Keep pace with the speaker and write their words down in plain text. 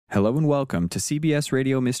Hello and welcome to CBS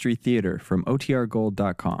Radio Mystery Theater from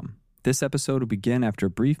OTRGold.com. This episode will begin after a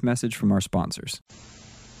brief message from our sponsors.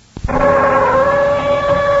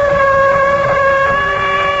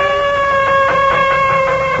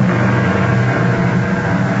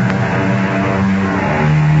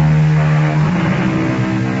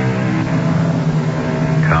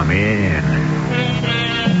 Come in.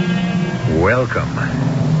 Welcome.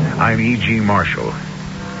 I'm E.G. Marshall.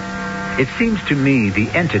 It seems to me the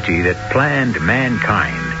entity that planned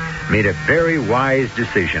mankind made a very wise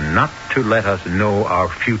decision not to let us know our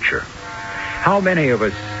future. How many of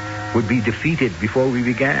us would be defeated before we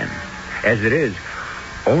began? As it is,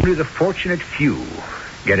 only the fortunate few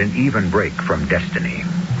get an even break from destiny.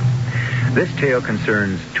 This tale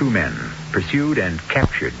concerns two men pursued and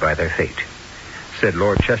captured by their fate. Said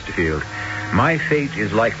Lord Chesterfield, "My fate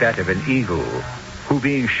is like that of an eagle who,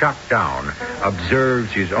 being shot down,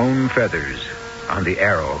 observes his own feathers on the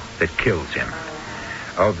arrow that kills him."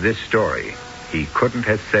 Of this story, he couldn't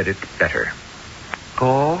have said it better.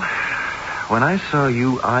 Paul, when I saw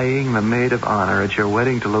you eyeing the maid of honor at your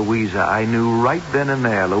wedding to Louisa, I knew right then and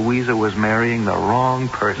there Louisa was marrying the wrong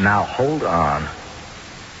person. Now, hold on.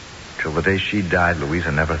 Till the day she died,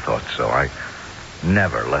 Louisa never thought so. I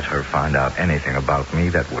never let her find out anything about me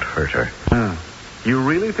that would hurt her. You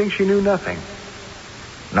really think she knew nothing?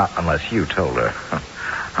 Not unless you told her.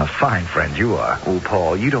 A fine friend you are. Oh,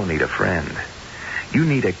 Paul, you don't need a friend. You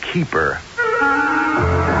need a keeper.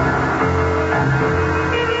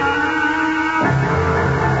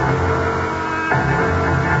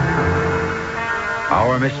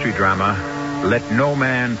 Our mystery drama, Let No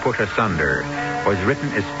Man Put Asunder, was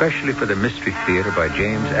written especially for the Mystery Theater by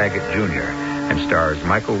James Agate Jr. and stars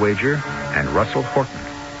Michael Wager and Russell Horton.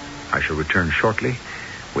 I shall return shortly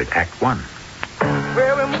with Act One.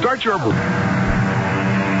 Start your book.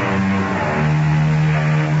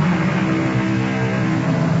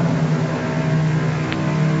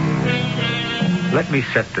 Let me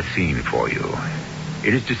set the scene for you.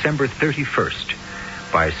 It is December 31st.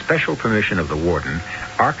 By special permission of the warden,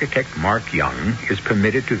 architect Mark Young is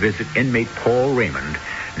permitted to visit inmate Paul Raymond,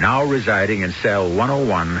 now residing in cell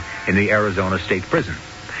 101 in the Arizona State Prison.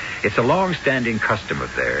 It's a long-standing custom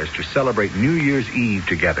of theirs to celebrate New Year's Eve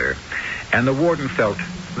together, and the warden felt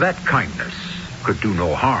that kindness could do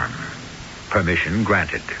no harm. Permission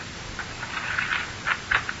granted.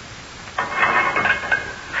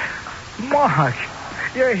 Mark,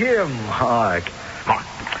 you're here, Mark. Mark,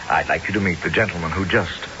 I'd like you to meet the gentleman who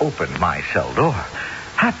just opened my cell door.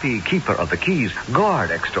 Happy keeper of the keys,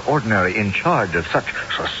 guard extraordinary in charge of such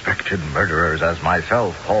suspected murderers as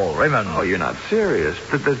myself, Paul Raymond. Oh, you're not serious.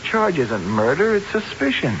 The charge isn't murder, it's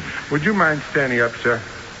suspicion. Would you mind standing up, sir?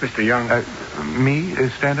 Mr. Young. Me?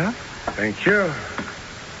 Stand up? Thank you.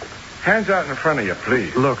 Hands out in front of you,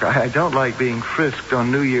 please. Look, I don't like being frisked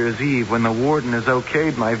on New Year's Eve when the warden has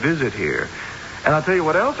okayed my visit here. And I'll tell you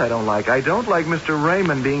what else I don't like. I don't like Mr.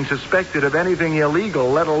 Raymond being suspected of anything illegal,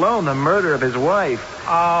 let alone the murder of his wife.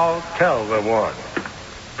 I'll tell the warden.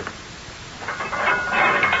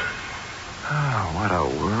 Oh, what a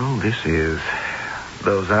world this is.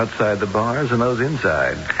 Those outside the bars and those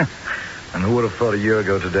inside. And who would have thought a year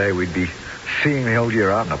ago today we'd be seeing the old year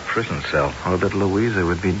out in a prison cell? Or that Louisa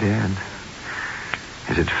would be dead.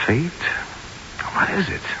 Is it fate? What is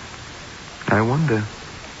it? I wonder.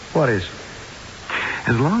 What is?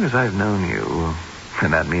 As long as I've known you,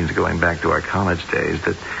 and that means going back to our college days,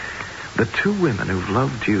 that the two women who've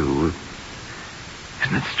loved you,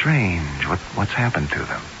 isn't it strange what's happened to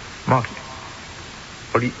them? Mark,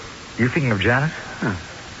 what are you thinking of Janice?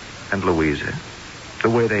 And Louisa, the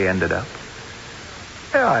way they ended up.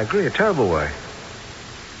 Yeah, I agree, a terrible way.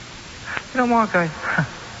 You know, Mark, I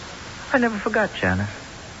never forgot Janice.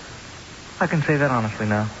 I can say that honestly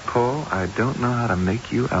now. Paul, I don't know how to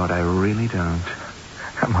make you out. I really don't.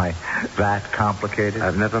 Am I that complicated?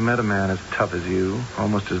 I've never met a man as tough as you,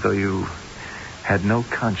 almost as though you had no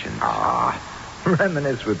conscience.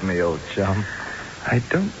 Reminisce with me, old chum. I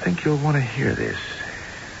don't think you'll want to hear this.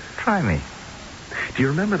 Try me. Do you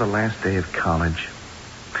remember the last day of college?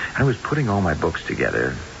 I was putting all my books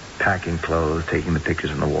together, packing clothes, taking the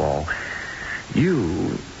pictures on the wall.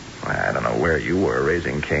 You, I don't know where you were,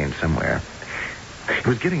 raising Cain somewhere. It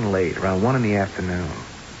was getting late, around 1 p.m.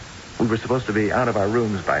 We were supposed to be out of our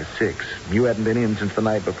rooms by 6. You hadn't been in since the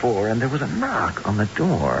night before, and there was a knock on the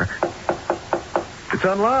door. It's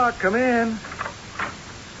unlocked. Come in.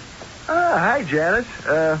 Hi, Janice.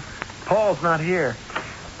 Paul's not here.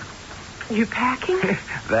 You packing?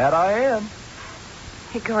 That I am.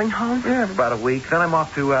 You going home? Yeah, for about a week. Then I'm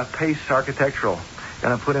off to Pace Architectural.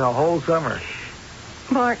 Gonna put in a whole summer.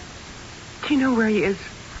 Mark, do you know where he is?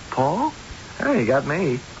 Paul? Hey, you got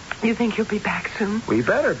me. You think he'll be back soon? We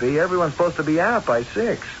better be. Everyone's supposed to be out by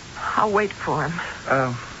 6. I'll wait for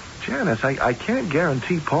him. Janice, I can't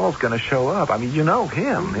guarantee Paul's going to show up. I mean, you know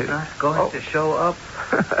him. He's not going to show up.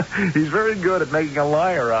 He's very good at making a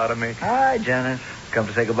liar out of me. Hi, Janice. Come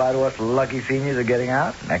to say goodbye to us lucky seniors are getting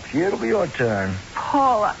out. Next year it'll be your turn.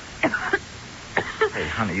 Paul, Hey,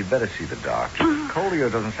 honey, you better see the doctor. Colio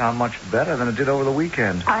doesn't sound much better than it did over the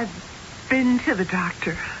weekend. I've been to the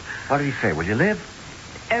doctor. What did he say? Will you live?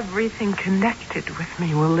 Everything connected with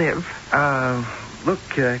me will live. Look,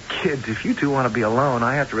 kids, if you two want to be alone,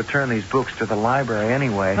 I have to return these books to the library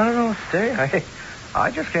anyway. No, stay. I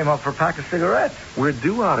just came up for a pack of cigarettes. We're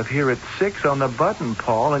due out of here at 6 on the button,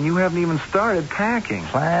 Paul, and you haven't even started packing.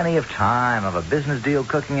 Plenty of time. I have a business deal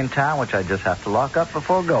cooking in town, which I just have to lock up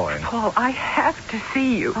before going. Paul, I have to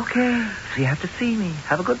see you. Okay, so you have to see me.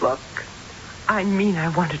 Have a good look. I mean, I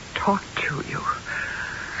want to talk to you.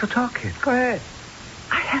 So talk, kid. Go ahead.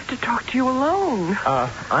 I have to talk to you alone.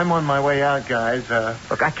 I'm on my way out, guys.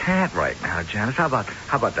 Look, I can't right now, Janice. How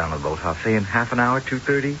about down to the boathouse, say in half an hour,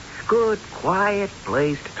 2:30? Good, quiet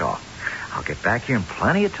place to talk. I'll get back here in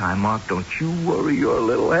plenty of time, Mark. Don't you worry your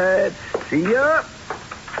little head. See ya.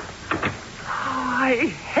 Oh, I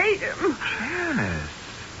hate him. Janice,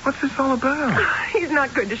 what's this all about? He's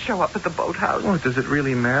not going to show up at the boathouse. Well, does it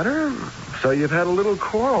really matter? So you've had a little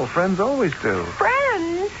quarrel. Friends always do.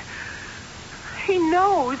 Friends? He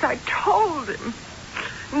knows. I told him.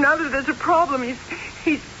 Now that there's a problem,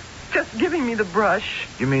 he's just giving me the brush.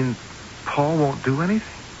 You mean Paul won't do anything?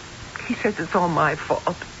 He says it's all my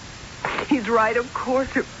fault. He's right, of course.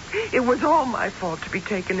 It was all my fault to be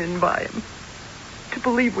taken in by him. To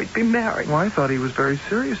believe we'd be married. Well, I thought he was very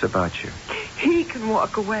serious about you. He can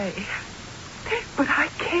walk away. But I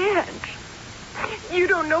can't. You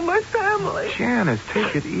don't know my family. Janice,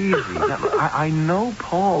 take it easy. Now, I know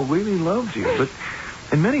Paul really loves you, but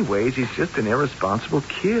in many ways he's just an irresponsible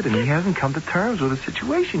kid, and he hasn't come to terms with the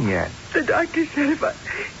situation yet. The doctor said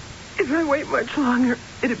if I wait much longer,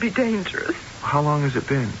 it'd be dangerous. How long has it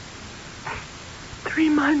been? 3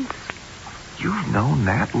 months. You've known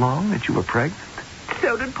that long that you were pregnant?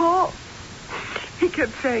 So did Paul. He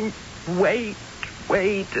kept saying, wait,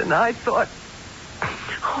 and I thought,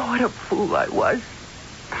 oh, what a fool I was.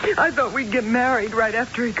 I thought we'd get married right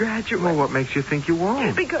after he graduated. Well, what makes you think you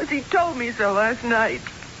won't? Because he told me so last night.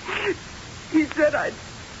 He said I'd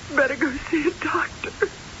better go see a doctor.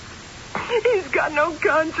 He's got no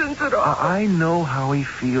conscience at all. I know how he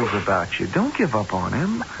feels about you. Don't give up on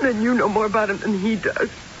him. Then you know more about him than he does.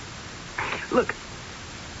 Look,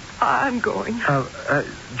 I'm going.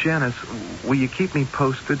 Janice, will you keep me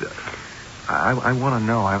posted? I want to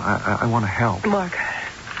know. I want to help. Mark,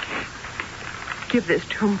 give this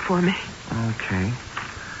to him for me. Okay.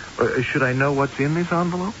 Should I know what's in this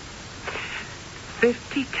envelope?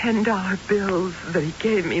 50 $10 bills that he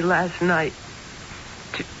gave me last night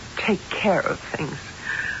to take care of things.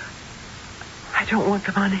 I don't want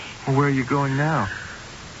the money. Well, where are you going now?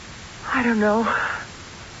 I don't know.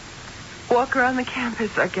 Walk around the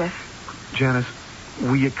campus, I guess. Janice,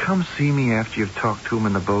 will you come see me after you've talked to him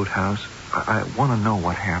in the boathouse? I want to know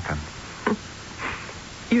what happened.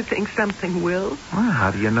 You think something will? Well,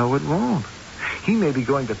 how do you know it won't? He may be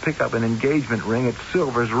going to pick up an engagement ring at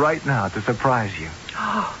Silver's right now to surprise you.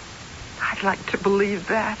 Oh, I'd like to believe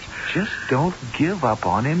that. Just don't give up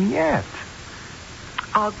on him yet.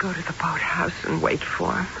 I'll go to the boathouse and wait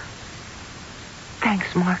for him.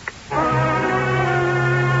 Thanks, Mark.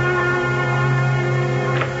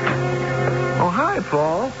 Oh, hi,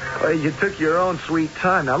 Paul. You took your own sweet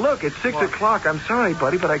time. Now, look, it's 6 o'clock. I'm sorry,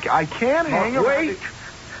 buddy, but I can't hang around. Wait.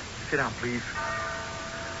 Sit down, please.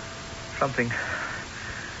 Something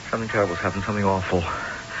terrible's happened, something awful.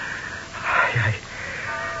 I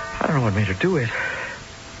don't know what made her do it.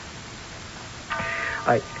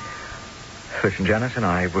 Listen, Janice and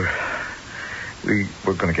I, we're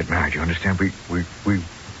going to get married, you understand? We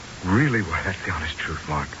really were. That's the honest truth,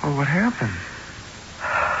 Mark. Oh, what happened?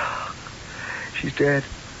 She's dead.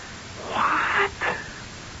 What?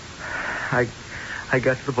 I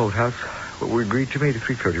got to the boathouse. We agreed to meet at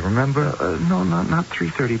 3:30, remember? No, not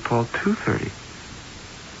 3:30, Paul. 2:30.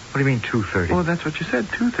 What do you mean 2:30? Oh, that's what you said,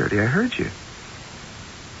 2:30. I heard you.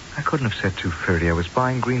 I couldn't have said 2:30. I was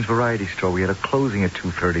buying Green's Variety Store. We had a closing at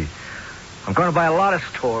 2:30. I'm going to buy a lot of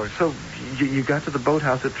stores. So you got to the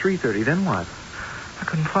boathouse at 3:30. Then what? I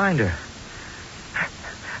couldn't find her.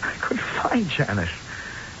 I couldn't find Janice.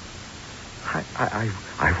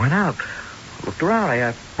 I went out, looked around. I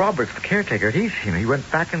asked Roberts, the caretaker. He'd seen her. He went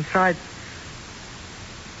back inside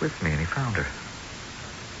with me, and he found her.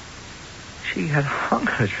 She had hung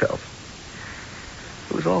herself.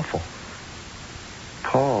 It was awful.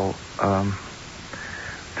 Paul,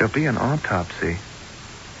 there'll be an autopsy.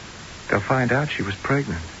 They'll find out she was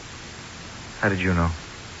pregnant. How did you know?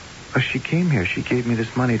 Oh, she came here. She gave me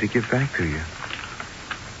this money to give back to you.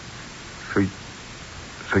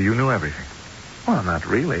 So you knew everything? Well, not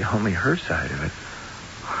really. Only her side of it.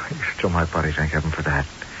 You still my buddy, thank heaven for that.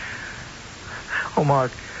 Oh,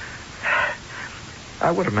 Mark,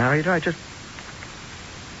 I would have married her. I just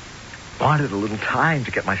wanted a little time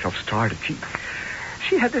to get myself started.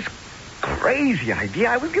 She had this crazy idea.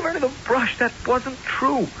 I was giving her the brush. That wasn't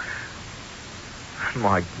true.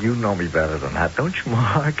 Mark, you know me better than that, don't you,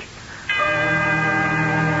 Mark?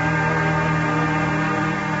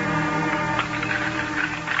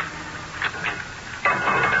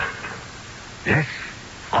 Yes,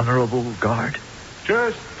 Honorable Guard.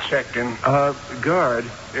 Just checking. Guard.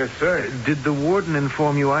 Yes, sir. Did the warden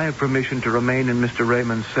inform you I have permission to remain in Mr.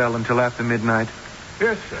 Raymond's cell until after midnight?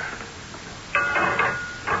 Yes, sir.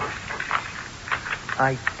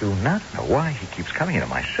 I do not know why he keeps coming into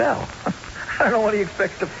my cell. I don't know what he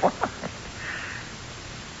expects to find.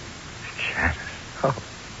 Janice. Oh.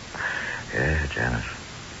 Yeah, Janice.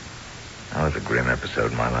 That was a grim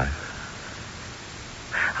episode in my life.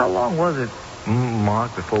 How long was it,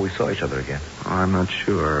 Mark, before we saw each other again? Oh, I'm not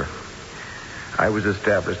sure. I was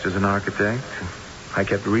established as an architect. I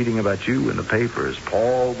kept reading about you in the papers.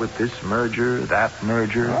 Paul with this merger, that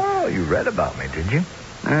merger. Oh, you read about me, did you?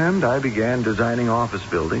 And I began designing office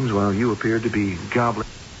buildings while you appeared to be gobbling.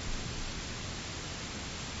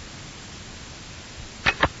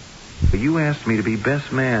 You asked me to be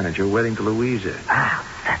best man at your wedding to Louisa. Ah,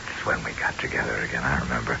 that's when we got together again, I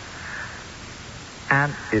remember.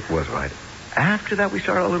 And it was right. After that, we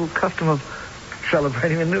started a little custom of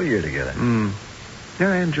celebrating the New Year together.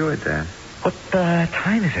 Yeah, I enjoyed that. What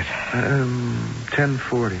time is it?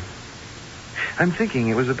 10:40. I'm thinking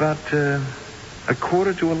it was about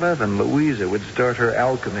 11:15. Louisa would start her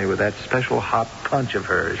alchemy with that special hot punch of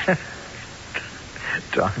hers.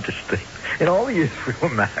 Darndest thing. In all the years we were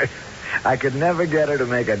married, I could never get her to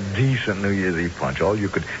make a decent New Year's Eve punch. All you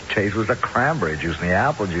could taste was the cranberry juice and the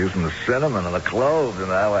apple juice and the cinnamon and the cloves.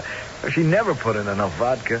 And she never put in enough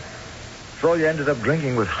vodka. So all you ended up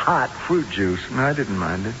drinking was hot fruit juice. I didn't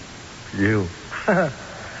mind it. You.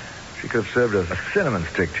 She could have served a cinnamon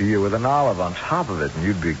stick to you with an olive on top of it, and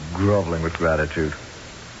you'd be groveling with gratitude.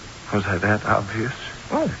 Was I that obvious?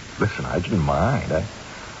 Well, listen, I didn't mind.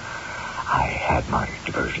 I had my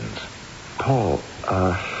diversions. Paul,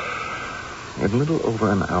 in a little over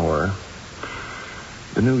an hour,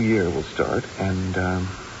 the new year will start, and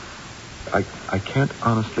I can't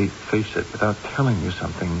honestly face it without telling you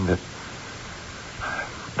something that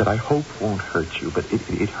I hope won't hurt you, but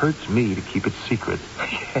it hurts me to keep it secret.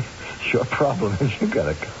 Your problem is you got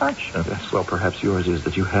a conscience. Yes, well, perhaps yours is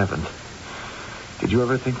that you haven't. Did you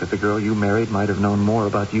ever think that the girl you married might have known more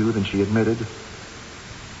about you than she admitted?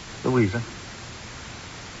 Louisa.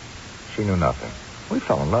 She knew nothing. We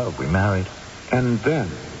fell in love. We married. And then,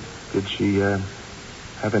 did she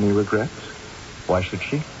have any regrets? Why should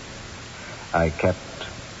she? I kept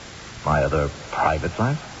my other private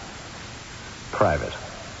life private.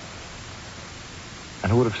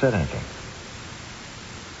 And who would have said anything?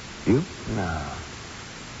 You? No.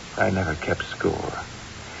 I never kept score.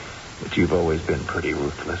 But you've always been pretty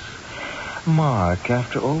ruthless. Mark,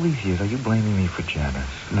 after all these years, are you blaming me for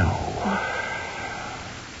Janice? No.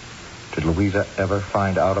 Did Louisa ever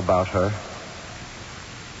find out about her?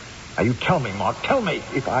 Now, you tell me, Mark, tell me.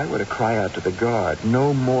 If I were to cry out to the guard,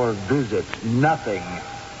 no more visits, nothing.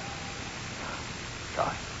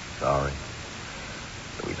 Sorry.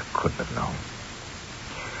 Louisa couldn't have known.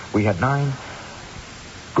 We had 9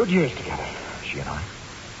 good years together, she and I.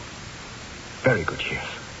 Very good years.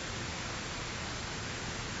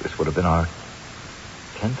 This would have been our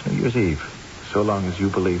 10th New Year's Eve. So long as you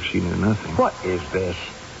believe she knew nothing. What is this?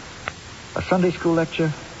 A Sunday school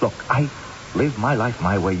lecture? Look, I live my life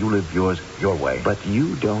my way. You live yours your way. But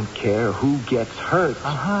you don't care who gets hurt.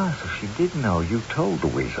 So she did know. You told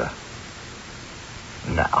Louisa.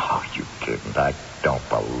 No, you didn't. I don't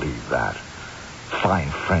believe that. Fine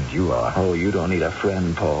friend you are. Oh, you don't need a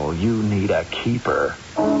friend, Paul. You need a keeper.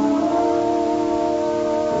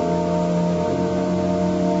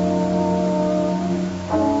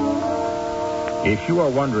 If you are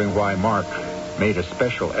wondering why Mark made a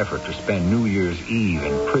special effort to spend New Year's Eve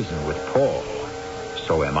in prison with Paul,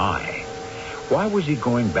 so am I. Why was he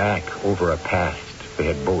going back over a past they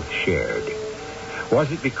had both shared?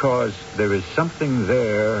 Was it because there is something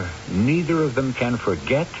there neither of them can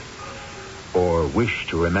forget or wish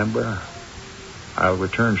to remember? I'll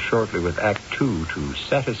return shortly with Act 2 to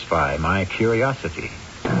satisfy my curiosity.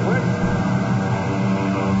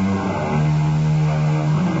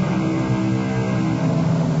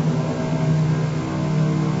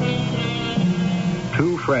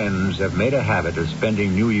 friends have made a habit of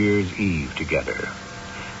spending New Year's Eve together.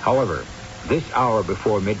 However, this hour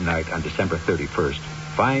before midnight on December 31st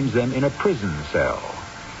finds them in a prison cell,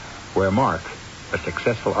 where Mark, a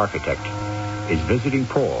successful architect, is visiting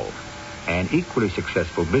Paul, an equally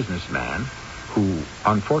successful businessman who,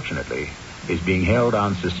 unfortunately, is being held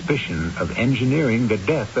on suspicion of engineering the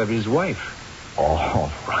death of his wife. All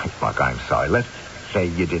right, Mark, I'm sorry. Let's say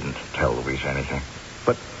you didn't tell Louise anything.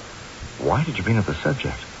 But why did you bring up the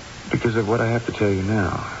subject? Because of what I have to tell you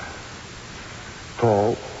now.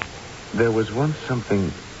 Paul, there was once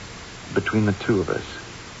something between the two of us.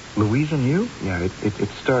 Louise and you? Yeah, it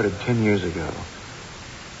started 10 years ago.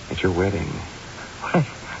 At your wedding.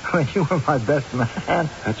 When you were my best man.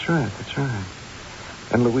 That's right.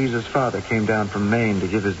 And Louisa's father came down from Maine to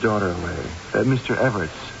give his daughter away. Mr.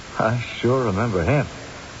 Everts. I sure remember him.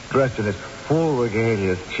 Dressed in his full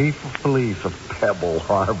regalia as chief of police of Pebble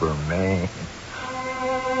Harbor, Maine.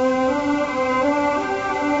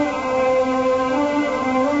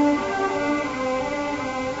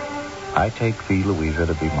 I take thee, Louisa,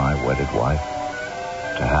 to be my wedded wife,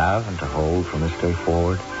 to have and to hold from this day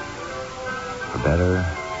forward, for better,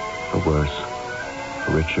 for worse,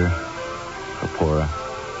 for richer, for poorer,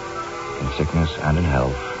 in sickness and in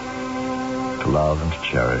health, to love and to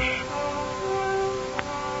cherish,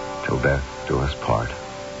 till death do us part.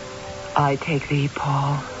 I take thee,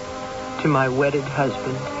 Paul, to my wedded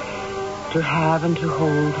husband, to have and to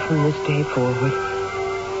hold from this day forward,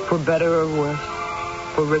 for better or worse,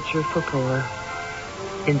 for richer, for poorer,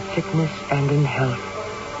 in sickness and in health,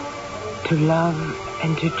 to love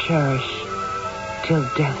and to cherish, till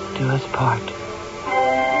death do us part.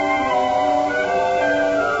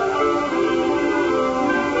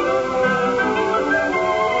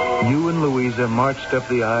 You and Louisa marched up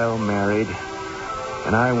the aisle married,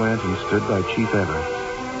 and I went and stood by Chief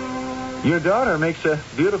Everett. Your daughter makes a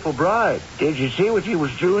beautiful bride. Did you see what she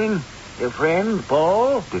was doing? Your friend,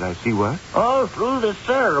 Paul? Did I see what? All through the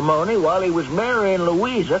ceremony, while he was marrying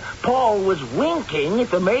Louisa, Paul was winking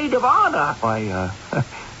at the maid of honor. Why,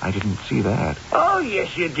 I didn't see that. Oh,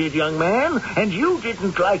 yes, you did, young man. And you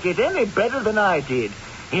didn't like it any better than I did.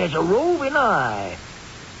 He has a roving eye.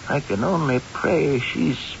 I can only pray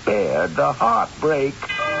she's spared the heartbreak.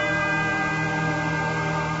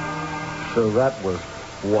 So that was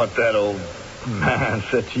what that old man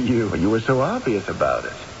said to you. Well, you were so obvious about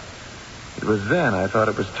it. It was then I thought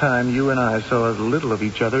it was time you and I saw as little of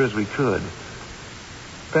each other as we could.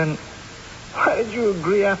 Then why did you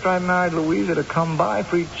agree after I married Louisa to come by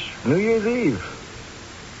for each New Year's Eve?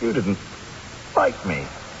 You didn't like me.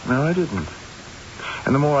 No, I didn't.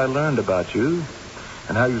 And the more I learned about you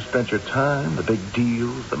and how you spent your time, the big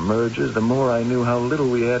deals, the mergers, the more I knew how little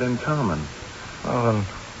we had in common. Well, then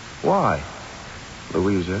why?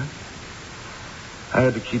 Louisa. I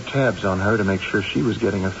had to keep tabs on her to make sure she was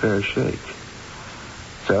getting a fair shake.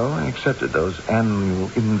 So I accepted those annual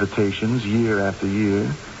invitations year after year.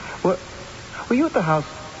 What? Were you at the house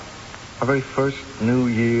our very first New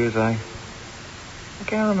Year's? I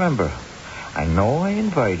can't remember. I know I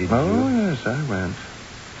invited you. Oh, yes, I went.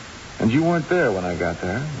 And you weren't there when I got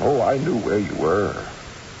there. Oh, I knew where you were.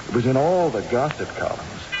 It was in all the gossip columns.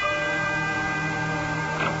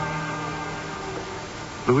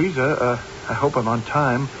 Louisa, I hope I'm on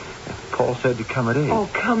time. Paul said to come at 8. Oh,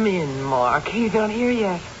 come in, Mark. He's not here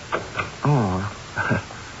yet. Oh,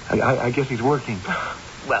 I guess he's working.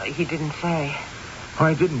 Well, he didn't say. Well,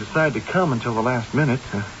 I didn't decide to come until the last minute.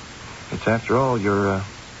 It's, after all, your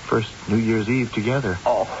first New Year's Eve together.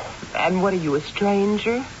 Oh, and what are you, a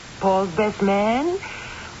stranger? Paul's best man?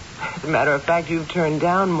 As a matter of fact, you've turned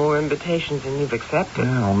down more invitations than you've accepted.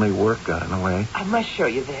 Yeah, only work got in the way. I must show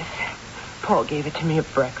you this. Paul gave it to me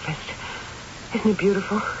at breakfast. Isn't it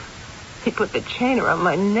beautiful? He put the chain around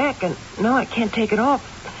my neck, and now I can't take it off.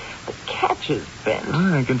 The catch is bent.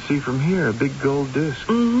 Oh, I can see from here a big gold disc.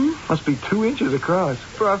 Mm-hmm. Must be 2 inches across.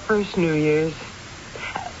 For our first New Year's.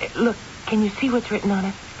 Look, can you see what's written on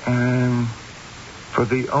it? For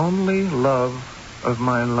the only love of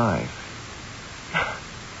my life.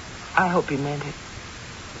 I hope he meant it.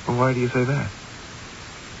 Well, why do you say that?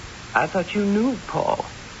 I thought you knew Paul.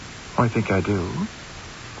 I think I do.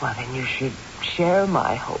 Well, then you should share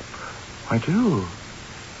my hope. I do.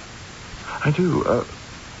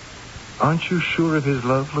 Aren't you sure of his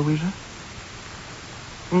love, Louisa?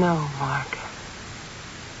 No, Mark.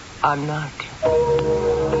 I'm not.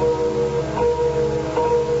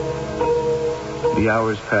 The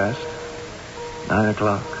hours passed. 9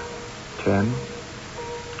 o'clock, 10,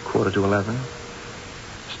 11:15.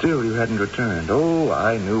 Still, you hadn't returned. Oh,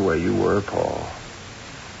 I knew where you were, Paul.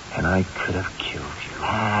 And I could have killed you.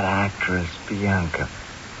 That actress, Bianca.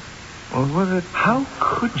 Well, was it? How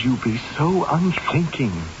could you be so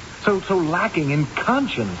unthinking? So lacking in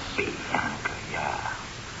conscience? Bianca, yeah.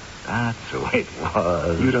 That's who it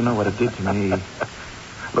was. You don't know what it did to me.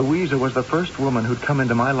 Louisa was the first woman who'd come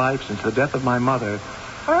into my life since the death of my mother.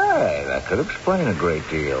 Hey, that could explain a great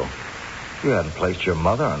deal. If you hadn't placed your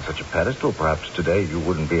mother on such a pedestal, perhaps today you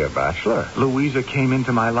wouldn't be a bachelor. Louisa came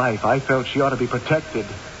into my life. I felt she ought to be protected.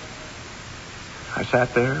 I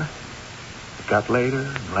sat there. It got later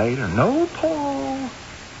and later. No, Paul.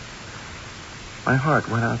 My heart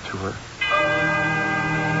went out to her.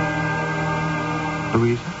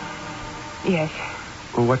 Louisa? Yes.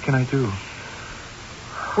 Well, what can I do?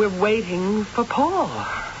 We're waiting for Paul.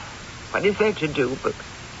 What is there to do but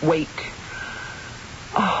wait?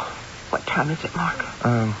 Oh, what time is it, Mark?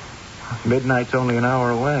 Midnight's only an hour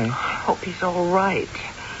away. I hope he's all right.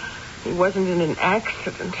 He wasn't in an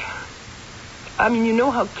accident. I mean, you know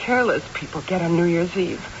how careless people get on New Year's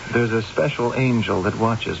Eve. There's a special angel that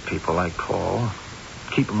watches people like Paul.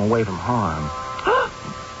 Keep them away from harm.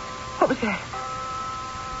 What was that?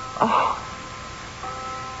 Oh,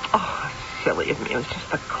 silly of me. It was just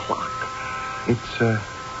the clock. It's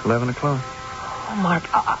 11 o'clock. Oh, Mark,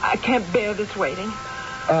 I can't bear this waiting.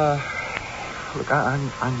 Look,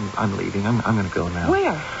 I'm leaving. I'm going to go now.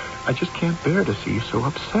 Where? I just can't bear to see you so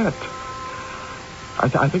upset.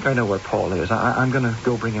 I think I know where Paul is. I'm going to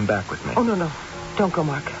go bring him back with me. Oh, no. Don't go,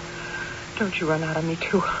 Mark. Don't you run out on me,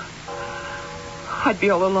 too. I'd be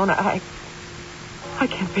all alone. I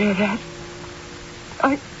can't bear that.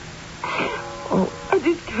 I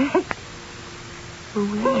just can't.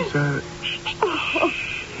 Louisa,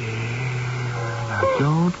 now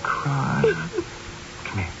don't cry.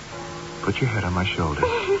 Come here. Put your head on my shoulder.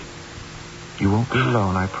 You won't be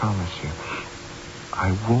alone, I promise you.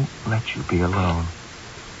 I won't let you be alone.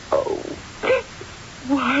 Oh,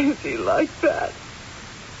 why is he like that?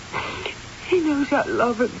 He knows I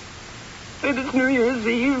love him. And it's New Year's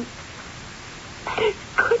Eve.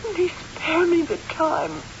 Couldn't he spare me the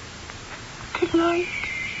time tonight?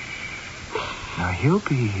 Now, he'll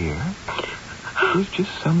be here. There's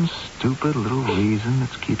just some stupid little reason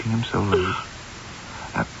that's keeping him so late.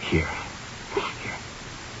 Now, here.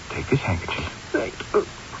 Take this handkerchief. Thank you.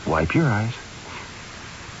 Wipe your eyes.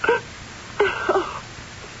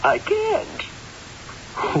 I can't.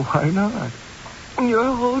 Why not?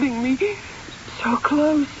 You're holding me so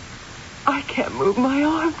close. I can't move my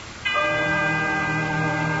arms.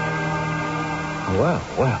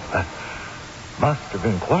 Well, that must have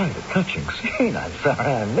been quite a touching scene. I'm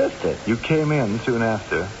sorry I missed it. You came in soon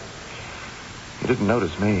after. You didn't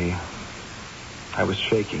notice me. I was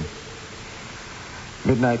shaking.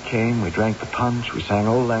 Midnight came, we drank the punch, we sang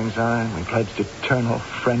Auld Lang Syne, we pledged eternal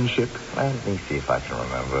friendship. Let me see if I can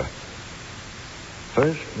remember.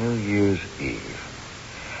 First New Year's Eve.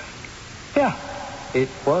 Yeah, it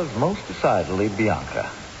was most decidedly Bianca.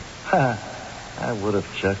 I would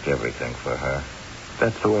have chucked everything for her.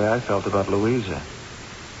 That's the way I felt about Louisa.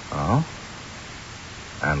 Oh?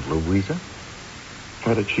 And Louisa?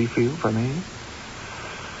 How did she feel for me?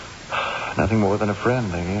 Nothing more than a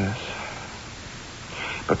friend, I guess.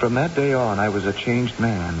 But from that day on, I was a changed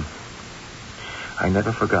man. I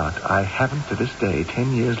never forgot. I haven't to this day,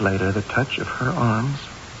 10 years later, the touch of her arms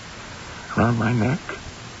around my neck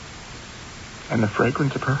and the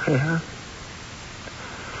fragrance of her hair.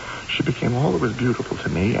 She became all that was beautiful to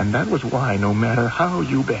me, and that was why, no matter how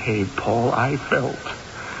you behaved, Paul, I felt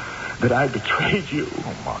that I betrayed you.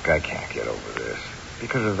 Oh, Mark, I can't get over this.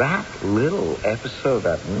 Because of that little episode,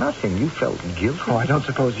 that nothing, you felt guilty. Oh, I don't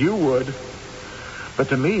suppose you would. But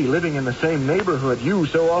to me, living in the same neighborhood, you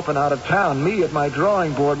so often out of town, me at my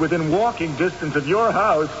drawing board within walking distance of your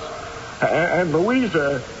house, and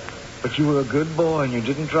Louisa. But you were a good boy and you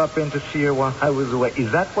didn't drop in to see her while I was away.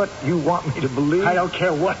 Is that what you want me to believe? I don't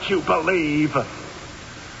care what you believe.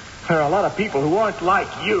 There are a lot of people who aren't like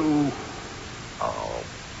you. Oh,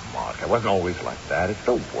 Mark, I wasn't always like that. It's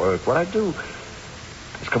the work. What I do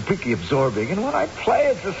is completely absorbing. And when I play,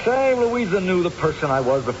 it's the same. Louisa knew the person I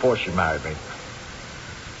was before she married me.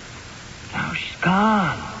 Now she's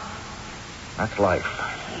gone. That's life.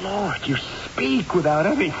 Lord, you speak without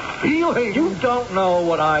any feeling. You don't know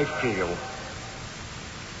what I feel.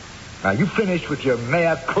 Now, you finished with your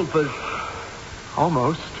mea culpas?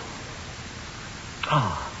 Almost.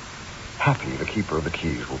 Happy the keeper of the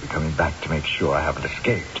keys will be coming back to make sure I haven't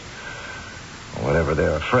escaped. Whatever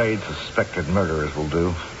they're afraid suspected murderers will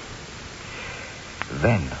do.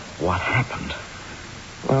 Then, what happened?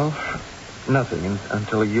 Well, nothing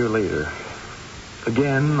until a year later.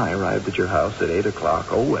 Again, I arrived at your house at 8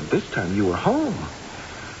 o'clock. Oh, and this time you were home.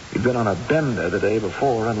 You'd been on a bender the day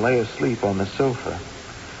before and lay asleep on the sofa.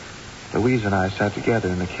 Louise and I sat together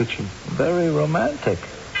in the kitchen. Very romantic.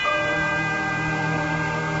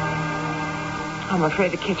 I'm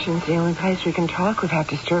afraid the kitchen's the only place we can talk without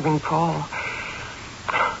disturbing Paul.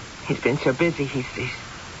 He's been so busy, he's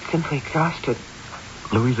simply exhausted.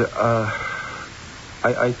 Louisa,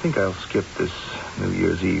 I think I'll skip this New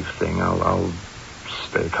Year's Eve thing. I'll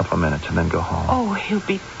stay a couple of minutes and then go home. Oh, he'll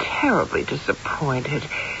be terribly disappointed.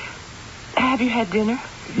 Have you had dinner?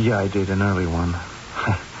 Yeah, I did, an early one.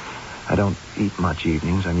 I don't eat much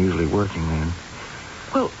evenings. I'm usually working then.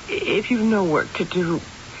 Well, if you've no work to do,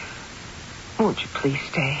 won't you please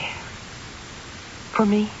stay? For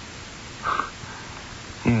me?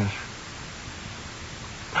 Yes.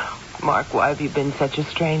 Mark, why have you been such a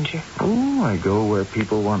stranger? Oh, I go where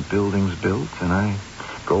people want buildings built, and I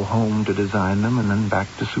go home to design them and then back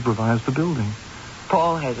to supervise the building.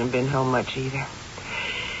 Paul hasn't been home much either.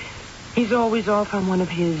 He's always off on one of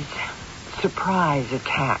his surprise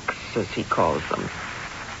attacks, as he calls them.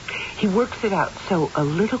 He works it out so a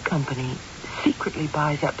little company secretly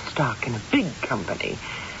buys up stock in a big company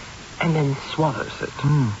and then swallows it.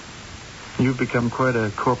 You've become quite a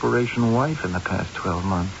corporation wife in the past 12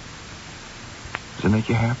 months. Does it make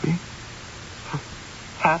you happy?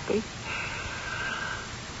 Happy?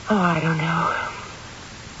 Oh, I don't know.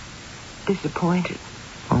 Disappointed.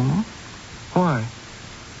 Oh? Why?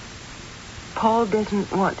 Paul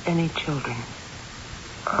doesn't want any children.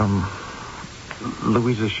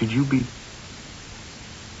 Louisa, should you be...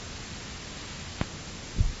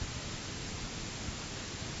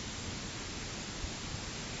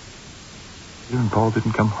 And Paul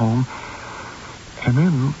didn't come home. And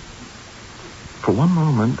then, for one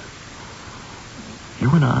moment, you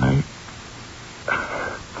and I...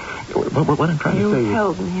 What I'm trying to say is... You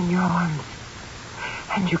held me in your arms,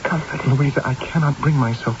 and you comforted me. Louisa, I cannot bring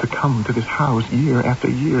myself to come to this house year after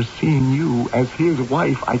year seeing you as his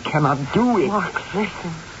wife. I cannot do it. Mark,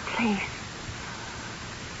 listen, please.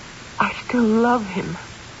 I still love him.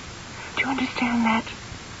 Do you understand that?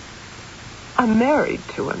 I'm married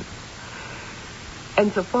to him.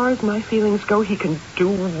 And so far as my feelings go, he can do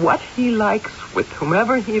what he likes with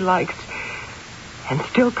whomever he likes and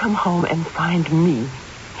still come home and find me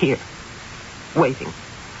here, waiting.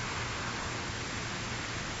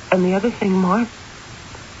 And the other thing, Mark,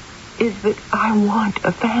 is that I want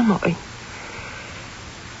a family.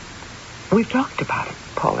 We've talked about it,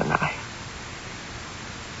 Paul and I.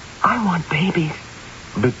 I want babies.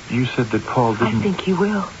 But you said that Paul didn't... I think he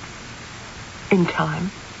will. In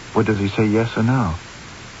time. What does he say, yes or no?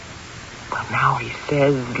 Well, now he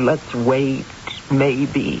says, let's wait,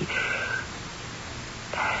 maybe.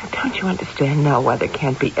 Don't you understand now why there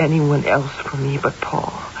can't be anyone else for me but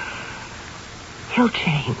Paul? He'll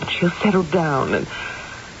change. He'll settle down. And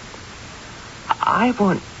I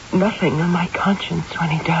want nothing on my conscience when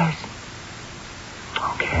he does.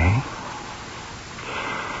 Okay.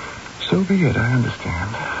 So be it. I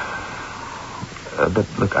understand.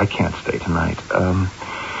 But look, I can't stay tonight.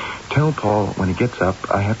 Tell Paul when he gets up,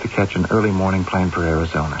 I have to catch an early morning plane for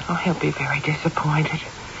Arizona. Oh, he'll be very disappointed.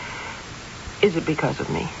 Is it because of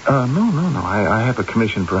me? No. I have a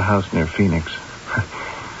commission for a house near Phoenix.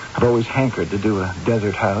 I've always hankered to do a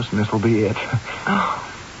desert house, and this will be it. Oh,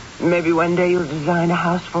 maybe one day you'll design a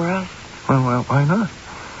house for us. Well, why not?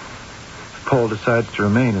 If Paul decides to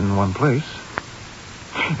remain in one place,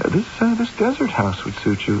 this desert house would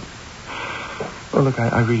suit you. Well, look,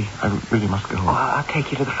 I really must go. Oh, I'll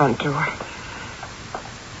take you to the front door.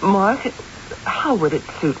 Mark, how would it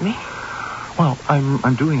suit me? Well,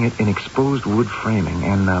 I'm doing it in exposed wood framing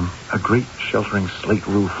and a great sheltering slate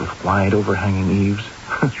roof with wide overhanging eaves.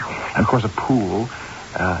 And, of course, a pool,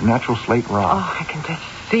 natural slate rock. Oh, I can just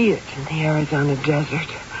see it in the Arizona desert.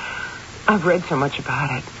 I've read so much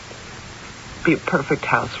about it. Be a perfect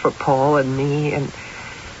house for Paul and me and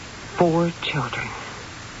 4 children.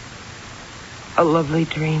 A lovely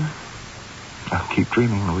dream. I'll keep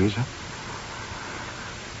dreaming, Louisa.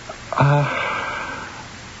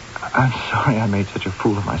 I'm sorry I made such a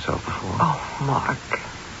fool of myself before. Oh, Mark.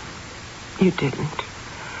 You didn't.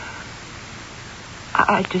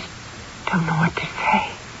 I just don't know what to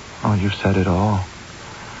say. Oh, you've said it all.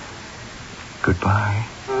 Goodbye.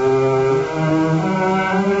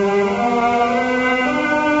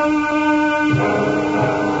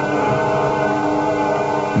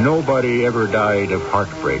 Nobody ever died of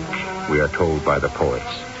heartbreak, we are told by the poets.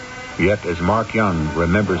 Yet, as Mark Young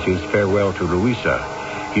remembers his farewell to Louisa,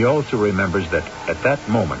 he also remembers that at that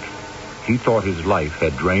moment, he thought his life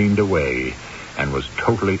had drained away and was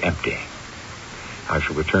totally empty. I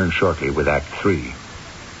shall return shortly with Act 3.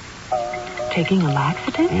 taking a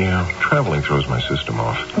laxative? Yeah, traveling throws my system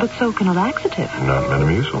off. But so can a laxative. Not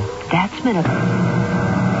Metamucil. That's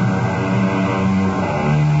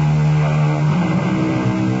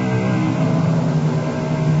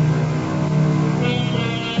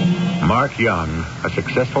Mark Young, a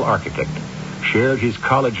successful architect, shared his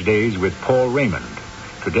college days with Paul Raymond,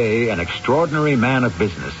 today an extraordinary man of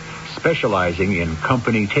business specializing in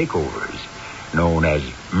company takeovers, known as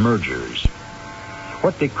mergers.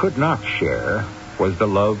 What they could not share was the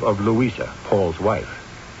love of Louisa, Paul's wife.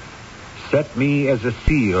 Set me as a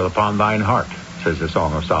seal upon thine heart, says the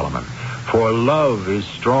Song of Solomon, for love is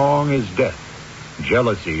strong as death,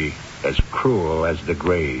 jealousy as cruel as the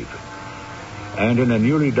grave. And in a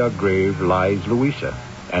newly dug grave lies Louisa,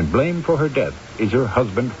 and blamed for her death is her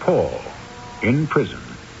husband Paul, in prison,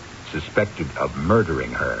 suspected of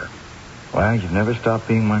murdering her. Well, you've never stopped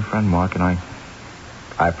being my friend, Mark, and I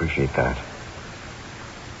appreciate that.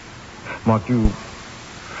 Mark, you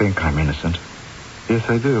think I'm innocent? Yes,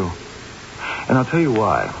 I do. And I'll tell you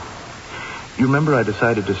why. You remember I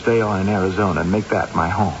decided to stay on in Arizona and make that my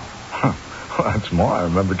home. Well, that's more. I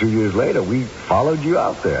remember 2 years later, we followed you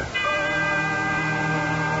out there.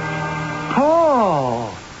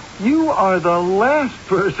 Paul, you are the last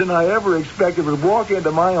person I ever expected would walk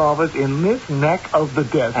into my office in this neck of the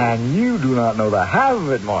desert. And you do not know the half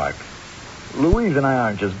of it, Mark. Louise and I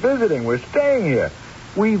aren't just visiting. We're staying here.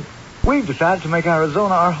 We've decided to make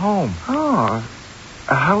Arizona our home. Oh,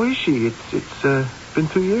 how is she? It's been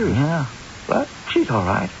 2 years. Yeah, but she's all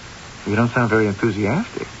right. You don't sound very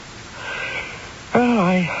enthusiastic. Well,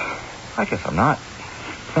 I guess I'm not.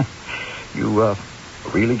 You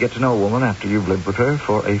really get to know a woman after you've lived with her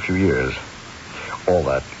for a few years. All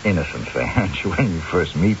that innocence they hand you when you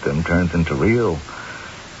first meet them turns into real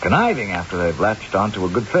conniving after they've latched onto a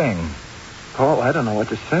good thing. Paul, I don't know what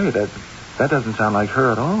to say. That doesn't sound like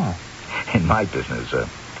her at all. In my business,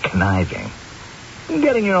 conniving,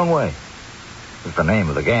 getting your own way, is the name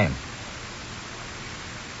of the game.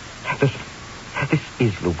 This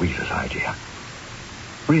is Louisa's idea.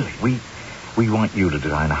 Really, we want you to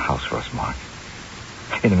design a house for us, Mark.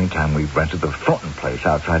 In the meantime, we've rented the Thornton place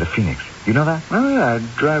outside of Phoenix. You know that? Oh, yeah. I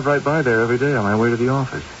drive right by there every day on my way to the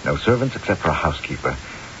office. No servants except for a housekeeper.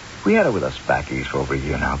 We had her with us back east for over a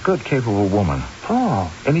year now. Good, capable woman.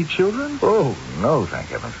 Paul, any children? Oh, no, thank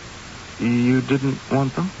heavens. You didn't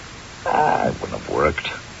want them? It wouldn't have worked.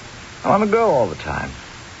 I'm on the go all the time.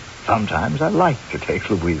 Sometimes I like to take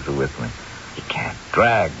Louisa with me. You can't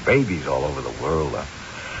drag babies all over the world.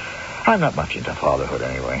 I'm not much into fatherhood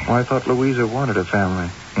anyway. Well, I thought Louisa wanted a family.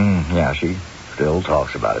 Yeah, she still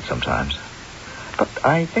talks about it sometimes. But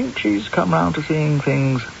I think she's come round to seeing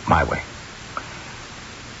things my way.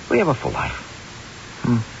 We have a full life.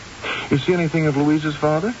 You see anything of Louisa's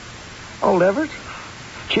father? Old Everett?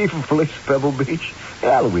 Chief of police of Pebble Beach?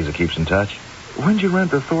 Yeah, Louisa keeps in touch. When'd you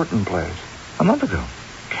rent the Thornton place? A month ago.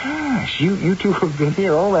 Gosh, you two have been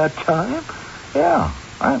here all that time? Yeah,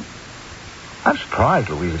 I'm surprised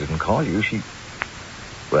Louisa didn't call you. She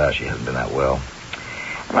hasn't been that well.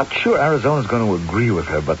 I'm not sure Arizona's going to agree with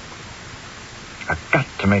her, but I've got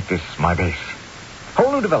to make this my base.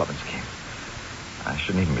 Whole new development scheme. I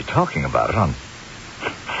shouldn't even be talking about it. On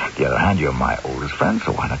the other hand, you're my oldest friend,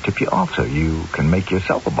 so why not tip you off so you can make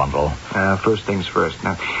yourself a bundle? First things first.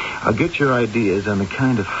 Now, I'll get your ideas on the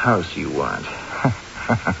kind of house you want.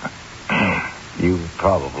 You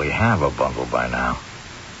probably have a bundle by now.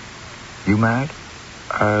 You married?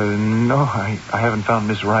 No, I haven't found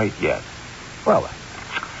Miss Wright yet. Well,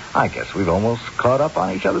 I guess we've almost caught up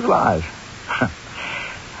on each other's lives.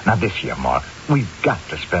 Now, this year, Mark, we've got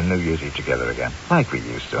to spend New Year's Eve together again, like we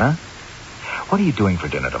used to, huh? What are you doing for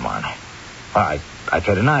dinner tomorrow night? I'd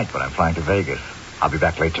say tonight, but I'm flying to Vegas. I'll be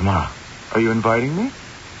back late tomorrow. Are you inviting me?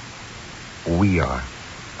 We are.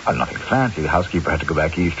 Nothing fancy. The housekeeper had to go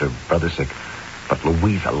back east. Her brother's sick. But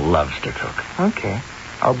Louisa loves to cook. Okay.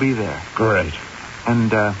 I'll be there. Great. And,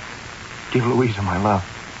 give Louisa my love.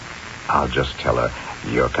 I'll just tell her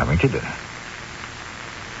you're coming to dinner.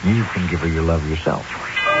 You can give her your love yourself.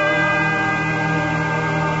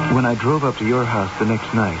 When I drove up to your house the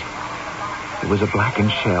next night, it was a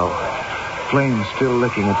blackened shell. Flames still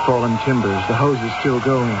licking at fallen timbers, the hoses still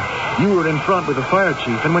going. You were in front with the fire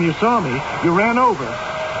chief, and when you saw me, you ran over.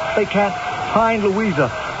 They can't find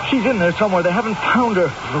Louisa. She's in there somewhere. They haven't found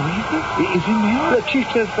her. Louisa? Is in there? The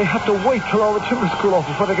chief says they have to wait till all the timbers cool off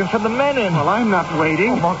before they can send the men in. Well, I'm not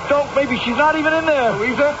waiting. Oh, Mark, don't. Maybe she's not even in there.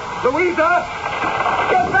 Louisa! Louisa!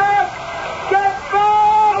 Get back! Get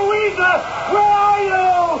back! Louisa! Where are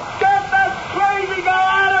you? Get that crazy guy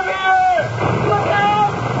out of here! Look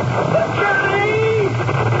out! The chimney!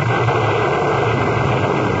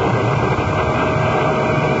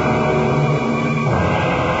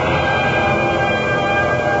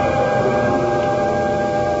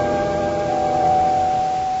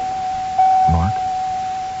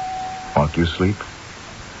 Mark, you sleep?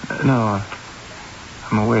 No,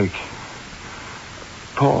 I'm awake.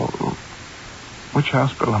 Paul, which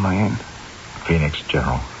hospital am I in? Phoenix,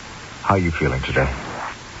 General. How are you feeling today?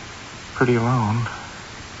 Pretty alone.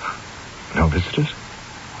 No visitors?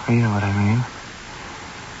 You know what I mean.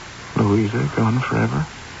 Louisa gone forever.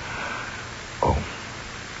 Oh,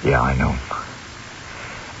 yeah, I know.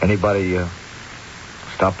 Anybody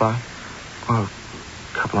stop by? Well,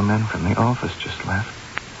 a couple of men from the office just left.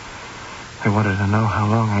 They wanted to know how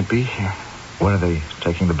long I'd be here. When are they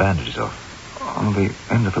taking the bandages off? On the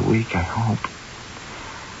end of the week, I hope.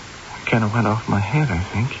 It kind of went off my head, I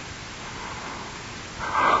think.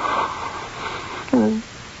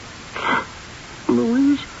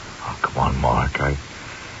 Louise? Oh, come on, Mark.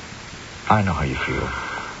 I know how you feel.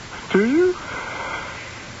 Do you?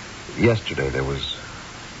 Yesterday, there was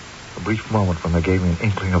a brief moment when they gave me an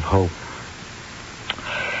inkling of hope.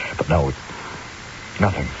 But no,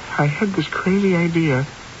 nothing. I had this crazy idea.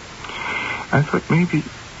 I thought maybe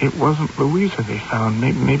it wasn't Louisa they found.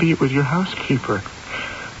 Maybe it was your housekeeper.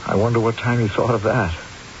 I wonder what time you thought of that.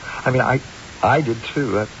 I mean, I did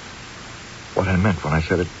too. That's what I meant when I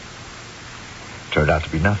said it turned out to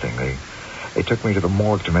be nothing. They took me to the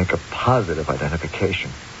morgue to make a positive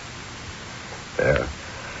identification. There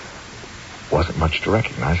wasn't much to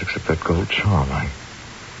recognize except that gold charm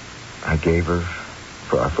I gave her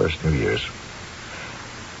for our first New Year's.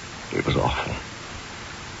 It was awful.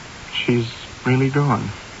 She's really gone.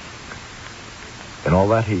 In all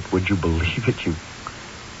that heat, would you believe it? You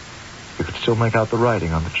could still make out the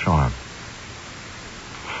writing on the charm.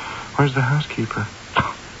 Where's the housekeeper?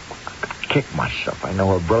 Kick myself. I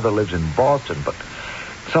know her brother lives in Boston, but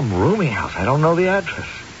some rooming house. I don't know the address.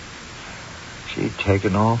 She'd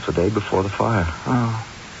taken off the day before the fire. Oh.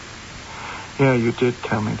 Yeah, you did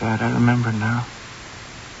tell me that. I remember now.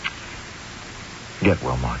 Get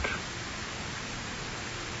well, Mark.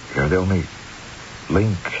 You're the only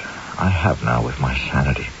link I have now with my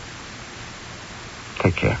sanity.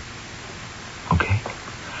 Take care. Okay?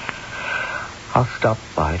 I'll stop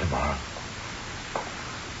by tomorrow.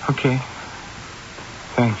 Okay.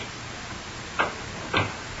 Thanks.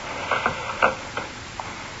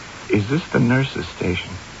 Is this the nurse's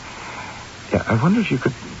station? Yeah, I wonder if you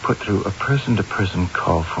could put through a person-to-person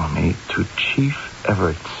call for me to Chief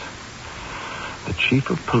Everett, the chief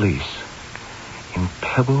of police in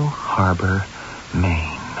Pebble Harbor,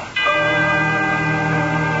 Maine.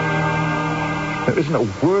 There isn't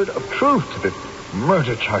a word of truth to this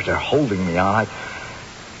murder charge they're holding me on.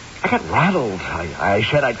 I got rattled. I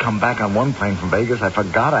said I'd come back on one plane from Vegas. I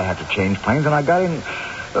forgot I had to change planes, and I got in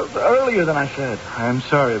earlier than I said. I'm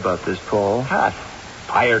sorry about this, Paul.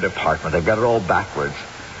 Fire department. They've got it all backwards.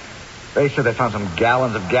 They said they found some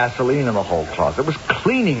gallons of gasoline in the whole closet. It was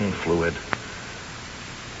cleaning fluid.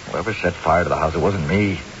 Whoever set fire to the house, it wasn't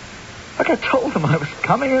me. Like I told them, I was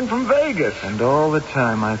coming in from Vegas. And all the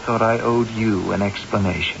time I thought I owed you an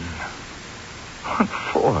explanation. What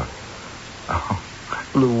for? Oh,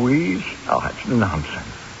 Louise? Oh, that's nonsense.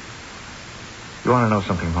 You want to know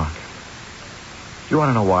something, Mark? You want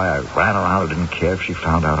to know why I ran around and didn't care if she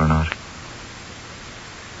found out or not?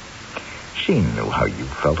 She knew how you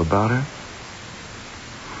felt about her.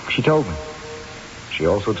 She told me. She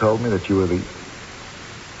also told me that you were the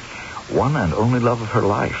one and only love of her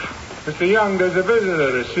life. Mr. Young, there's a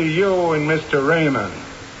visitor to see you and Mr. Raymond.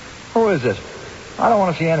 Who is it? I don't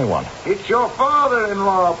want to see anyone. It's your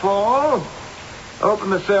father-in-law, Paul. Open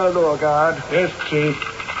the cell door, guard. Yes, Chief.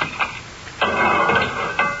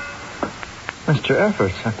 Mr.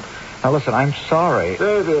 Everett. Now, listen, I'm sorry.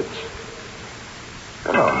 David.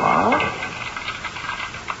 Hello, Mark.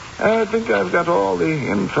 I think I've got all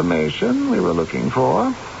the information we were looking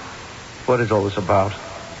for. What is all this about?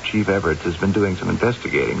 Chief Everett has been doing some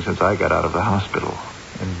investigating since I got out of the hospital.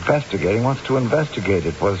 Investigating? Wants to investigate?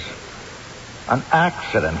 It was an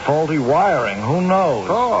accident, faulty wiring. Who knows?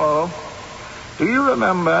 Paul, do you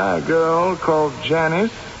remember a girl called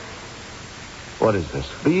Janice? What is this?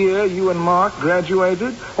 The year you and Mark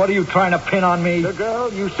graduated? What are you trying to pin on me? The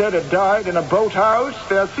girl you said had died in a boathouse?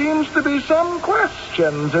 There seems to be some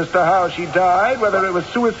questions as to how she died, whether it was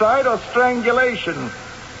suicide or strangulation.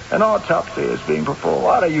 An autopsy is being performed.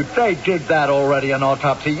 What are you? They did that already, an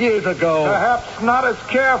autopsy, years ago. Perhaps not as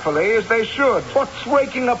carefully as they should. What's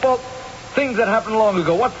raking up all things that happened long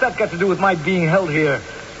ago? What's that got to do with my being held here?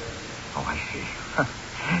 Oh, I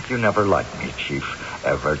see. You never liked me, Chief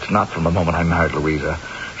Everett. Not from the moment I married Louisa.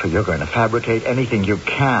 So you're going to fabricate anything you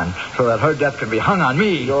can so that her death can be hung on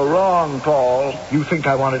me. You're wrong, Paul. You think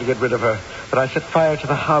I wanted to get rid of her, but I set fire to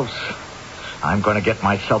the house. I'm going to get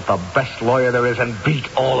myself the best lawyer there is and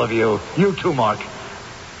beat all of you. You too, Mark.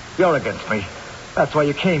 You're against me. That's why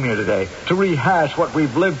you came here today, to rehash what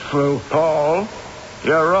we've lived through. Paul,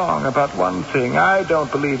 you're wrong about one thing. I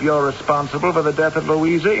don't believe you're responsible for the death of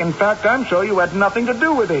Louisa. In fact, I'm sure you had nothing to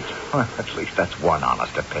do with it. Well, at least that's one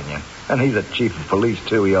honest opinion. And he's a chief of police,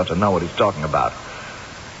 too. He ought to know what he's talking about.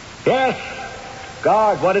 Yes.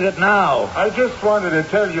 Guard, what is it now? I just wanted to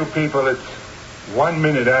tell you people it's 1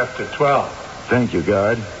 minute after 12. Thank you,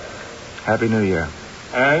 guard. Happy New Year.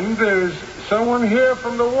 And there's someone here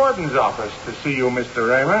from the warden's office to see you, Mr.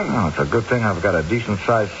 Raymond. Oh, it's a good thing I've got a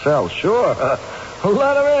decent-sized cell. Sure.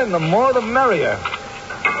 Let her in. The more, the merrier.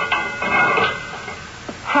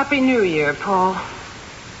 Happy New Year, Paul.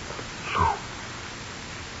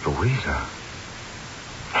 Louisa.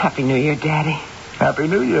 Happy New Year, Daddy. Happy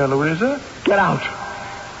New Year, Louisa. Get out.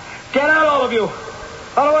 Get out, all of you.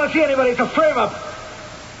 I don't want to see anybody. It's a frame-up.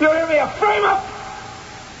 You hear me? A frame-up.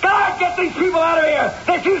 God, get these people out of here.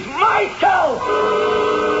 This is my cell.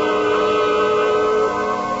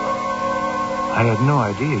 I had no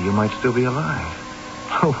idea you might still be alive.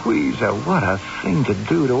 Louisa, what a thing to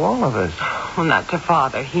do to all of us. Well, not to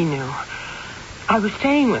Father. He knew. I was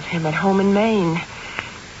staying with him at home in Maine.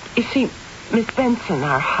 You see, Miss Benson,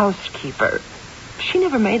 our housekeeper, she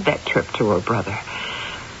never made that trip to her brother.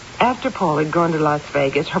 After Paul had gone to Las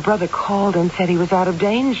Vegas, her brother called and said he was out of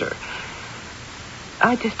danger.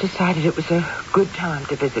 I just decided it was a good time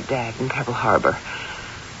to visit Dad in Pebble Harbor.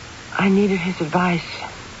 I needed his advice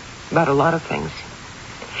about a lot of things.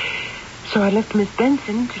 So I left Miss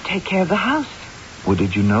Benson to take care of the house. Well,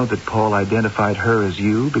 did you know that Paul identified her as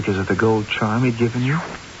you because of the gold charm he'd given you?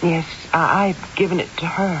 Yes, I'd given it to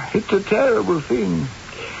her. It's a terrible thing.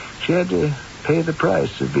 She had to pay the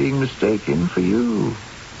price of being mistaken for you.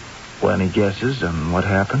 Well, any guesses on what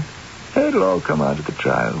happened? It'll all come out at the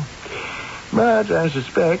trial. But I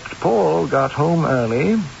suspect Paul got home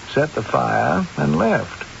early, set the fire, and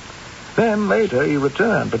left. Then later he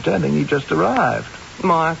returned, pretending he just arrived.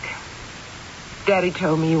 Mark, Daddy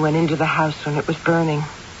told me you went into the house when it was burning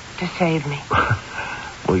to save me.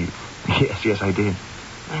 Well, yes, I did.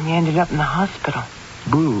 And you ended up in the hospital.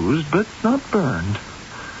 Bruised, but not burned.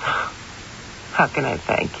 How can I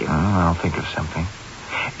thank you? Oh, I'll think of something.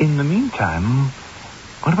 In the meantime,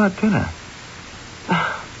 what about dinner?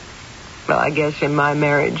 Well, I guess in my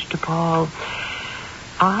marriage to Paul,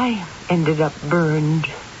 I ended up burned,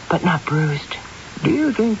 but not bruised. Do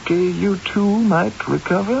you think you two might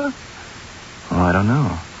recover? Oh, I don't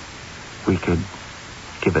know. We could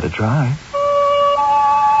give it a try.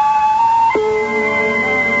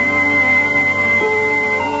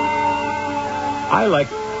 I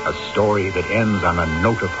like a story that ends on a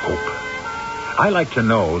note of hope. I like to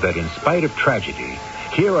know that in spite of tragedy,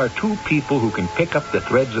 here are two people who can pick up the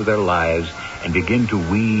threads of their lives and begin to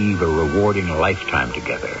weave a rewarding lifetime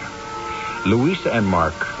together. Louisa and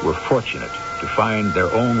Mark were fortunate to find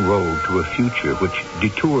their own road to a future which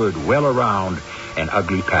detoured well around an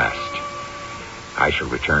ugly past. I shall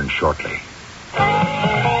return shortly.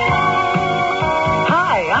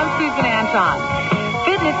 Hi, I'm Susan Anton.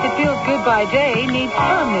 Fitness that feels good by day needs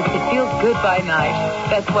firmness that feels good by night.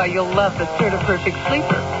 That's why you'll love the Certa-Perfect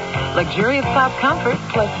Sleeper. Luxurious soft comfort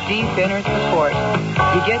plus deep inner support.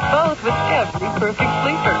 You get both with every perfect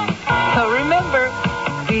sleeper. So remember,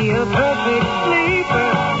 be a perfect sleeper.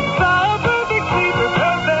 Try a perfect sleeper,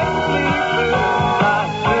 perfect sleeper. By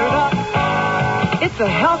Certa. It's a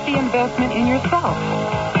healthy investment in yourself.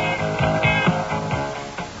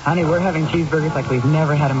 Honey, we're having cheeseburgers like we've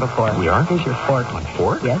never had them before. We are? Here's your fork. My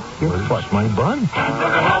fork? Yes, your fork. Where's my bun?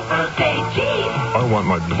 Hamburger helper, say cheese. I want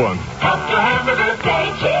my bun. Help your hamburger,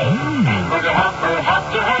 say cheese. Hamburger helper, help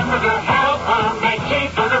your hamburger, helper, make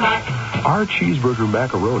cheeseburger mac. Our cheeseburger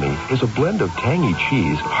macaroni is a blend of tangy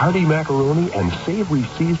cheese, hearty macaroni, and savory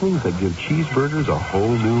seasonings that give cheeseburgers a whole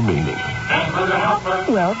new meaning. Hamburger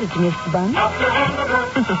helper. Well, did you miss the bun? Help your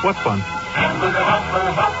hamburger. What's fun? Hamburger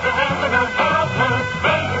helper, help your hamburger, helper,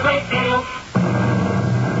 make a great deal.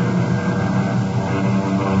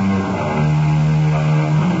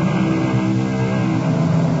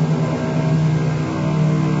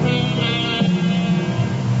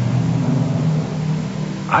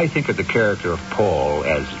 I think of the character of Paul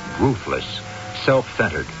as ruthless,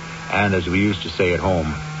 self-centered, and, as we used to say at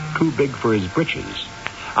home, too big for his britches.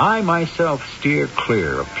 I myself steer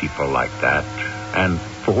clear of people like that, and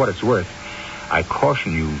for what it's worth, I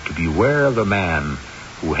caution you to beware of the man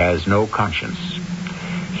who has no conscience.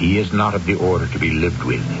 He is not of the order to be lived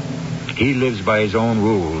with. He lives by his own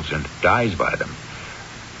rules and dies by them.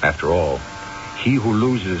 After all, he who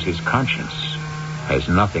loses his conscience has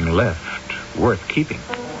nothing left worth keeping.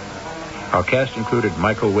 Our cast included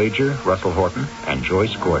Michael Wager, Russell Horton, and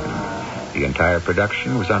Joyce Gordon. The entire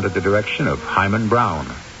production was under the direction of Hyman Brown.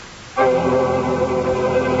 And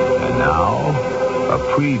now, a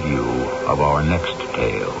preview of our next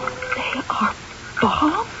tale. They are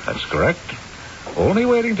bombs? That's correct. Only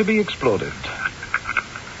waiting to be exploded.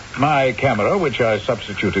 My camera, which I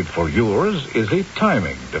substituted for yours, is a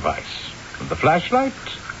timing device. And the flashlight,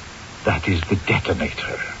 that is the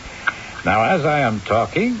detonator. Now, as I am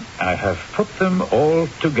talking, I have put them all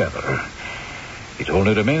together. It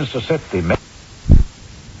only remains to set the